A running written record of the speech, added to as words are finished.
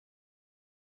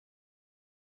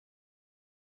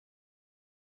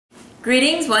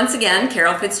Greetings once again,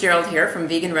 Carol Fitzgerald here from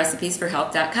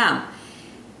veganrecipesforhealth.com.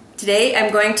 Today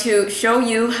I'm going to show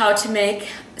you how to make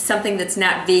something that's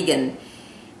not vegan.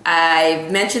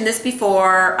 I've mentioned this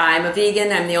before. I'm a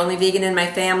vegan. I'm the only vegan in my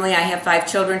family. I have 5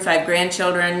 children, 5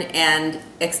 grandchildren, and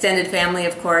extended family,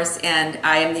 of course, and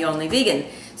I am the only vegan.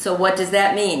 So what does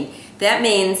that mean? That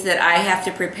means that I have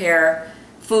to prepare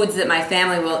foods that my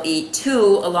family will eat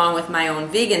too, along with my own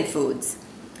vegan foods.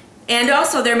 And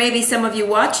also there may be some of you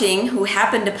watching who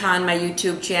happened upon my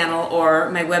YouTube channel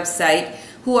or my website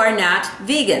who are not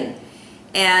vegan,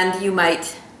 and you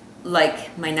might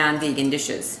like my non-vegan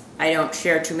dishes. I don't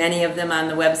share too many of them on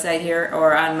the website here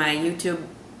or on my YouTube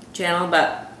channel,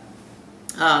 but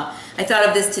I thought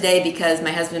of this today because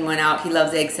my husband went out. He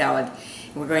loves egg salad,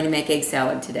 and we're going to make egg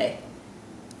salad today.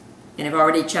 And I've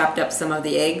already chopped up some of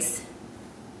the eggs.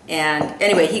 And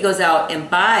anyway, he goes out and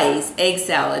buys egg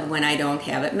salad when I don't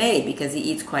have it made because he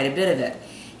eats quite a bit of it.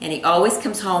 And he always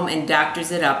comes home and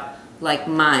doctors it up like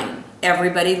mine.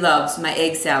 Everybody loves my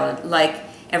egg salad like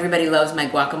everybody loves my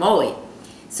guacamole.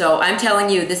 So I'm telling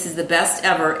you, this is the best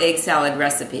ever egg salad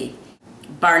recipe,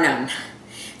 bar none.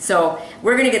 So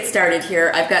we're going to get started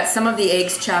here. I've got some of the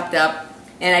eggs chopped up,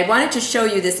 and I wanted to show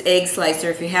you this egg slicer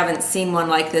if you haven't seen one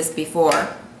like this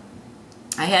before.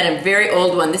 I had a very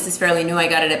old one. This is fairly new. I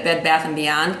got it at Bed Bath &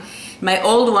 Beyond. My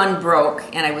old one broke,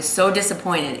 and I was so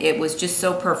disappointed. It was just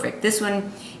so perfect. This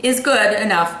one is good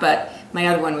enough, but my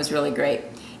other one was really great.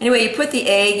 Anyway, you put the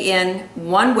egg in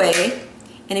one way,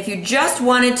 and if you just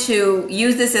wanted to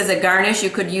use this as a garnish, you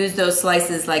could use those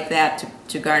slices like that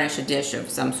to garnish a dish of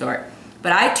some sort.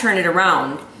 But I turn it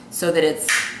around so that it's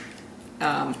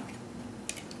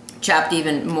chopped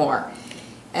even more.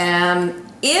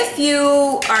 If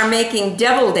you are making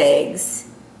deviled eggs,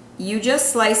 you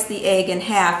just slice the egg in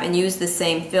half and use the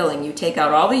same filling. You take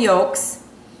out all the yolks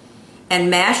and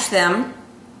mash them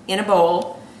in a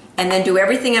bowl, and then do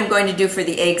everything I'm going to do for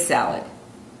the egg salad.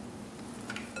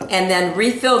 And then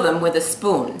refill them with a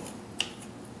spoon.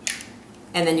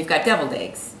 And then you've got deviled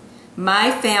eggs. My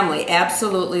family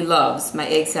absolutely loves my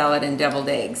egg salad and deviled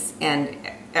eggs. And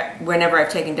whenever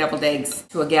I've taken deviled eggs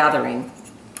to a gathering,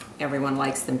 everyone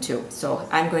likes them too. So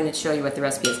I'm going to show you what the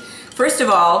recipe is. First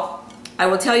of all, I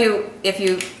will tell you, if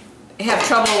you have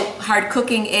trouble hard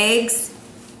cooking eggs,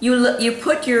 you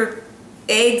put your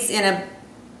eggs in a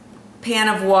pan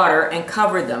of water and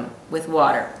cover them with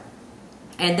water.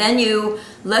 And then you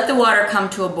let the water come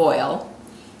to a boil.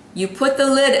 You put the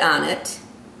lid on it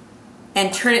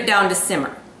and turn it down to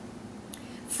simmer.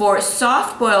 For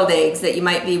soft boiled eggs that you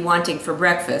might be wanting for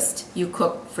breakfast, you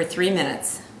cook for 3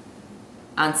 minutes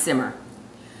on simmer.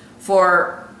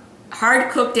 For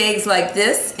hard cooked eggs like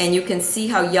this, and you can see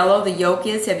how yellow the yolk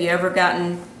is. Have you ever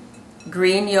gotten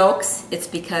green yolks? It's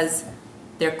because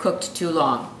they're cooked too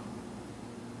long.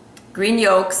 Green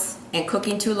yolks and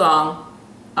cooking too long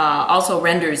also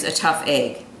renders a tough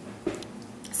egg.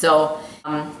 So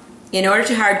in order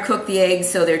to hard cook the eggs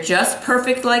so they're just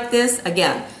perfect like this,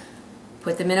 again,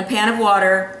 put them in a pan of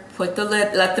water, put the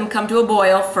lid, let them come to a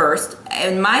boil first.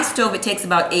 In my stove it takes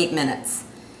about 8 minutes.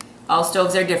 All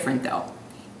stoves are different though.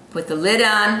 Put the lid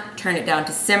on, turn it down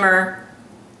to simmer,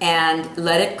 and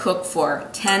let it cook for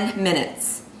 10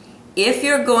 minutes. If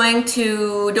you're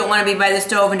don't want to be by the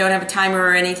stove and don't have a timer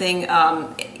or anything,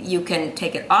 you can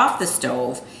take it off the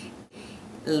stove,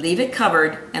 leave it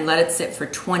covered, and let it sit for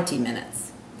 20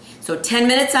 minutes. So 10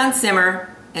 minutes on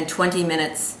simmer and 20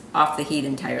 minutes off the heat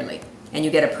entirely. And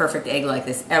you get a perfect egg like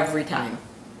this every time.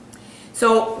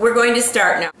 So we're going to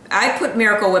start now. I put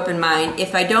Miracle Whip in mine.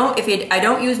 I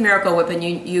don't use Miracle Whip and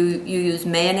you use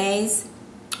mayonnaise,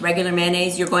 regular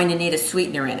mayonnaise, you're going to need a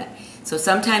sweetener in it. So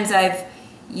sometimes I've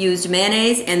used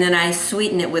mayonnaise and then I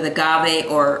sweeten it with agave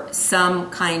or some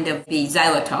kind of the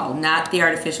xylitol, not the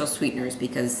artificial sweeteners,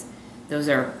 because those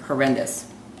are horrendous.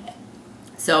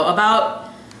 So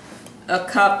about a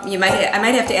cup, I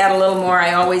might have to add a little more.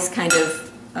 I always kind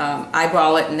of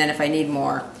eyeball it, and then if I need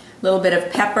more. A little bit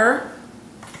of pepper,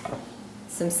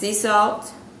 some sea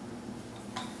salt,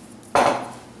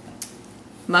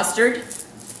 mustard,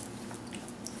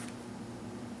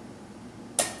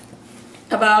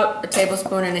 about 1.5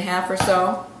 tablespoons or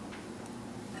so,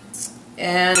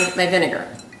 and my vinegar.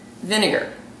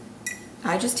 Vinegar.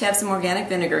 I just have some organic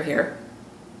vinegar here.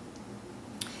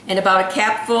 And about a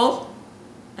cap full,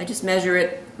 I just measure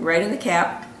it right in the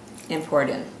cap and pour it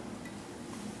in.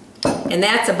 And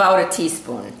that's about a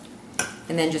teaspoon.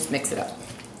 And then just mix it up.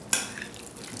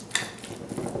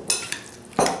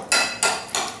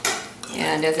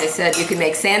 And as I said, you can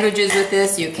make sandwiches with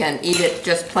this. You can eat it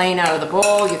just plain out of the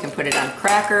bowl. You can put it on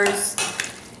crackers.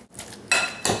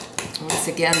 Once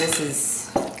again, this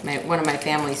is one of my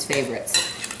family's favorites.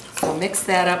 So mix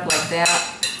that up like that.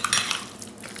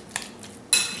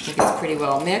 I think it's pretty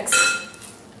well mixed.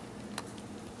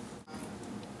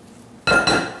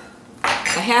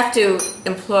 I have to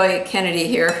employ Kennedy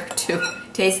here to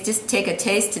taste, just take a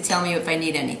taste to tell me if I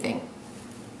need anything.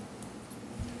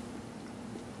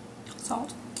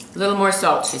 Salt? A little more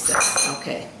salt, she says.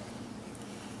 Okay.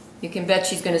 You can bet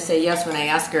she's going to say yes when I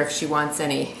ask her if she wants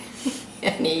any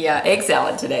egg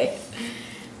salad today.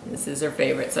 This is her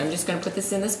favorite. So I'm just going to put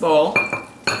this in this bowl.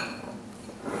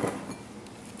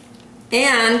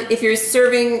 And if you're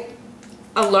serving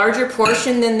a larger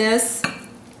portion than this,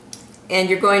 and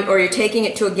you're going, or you're taking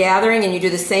it to a gathering, and you do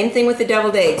the same thing with the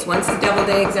deviled eggs. Once the deviled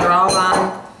eggs are all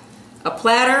on a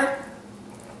platter,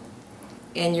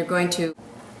 and you're going to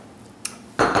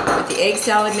put the egg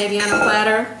salad maybe on a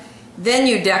platter, then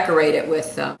you decorate it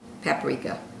with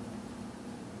paprika.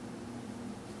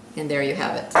 And there you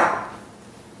have it.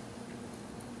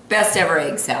 Best ever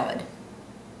egg salad.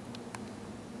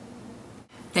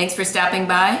 Thanks for stopping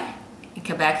by, and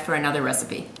come back for another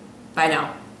recipe. Bye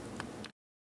now.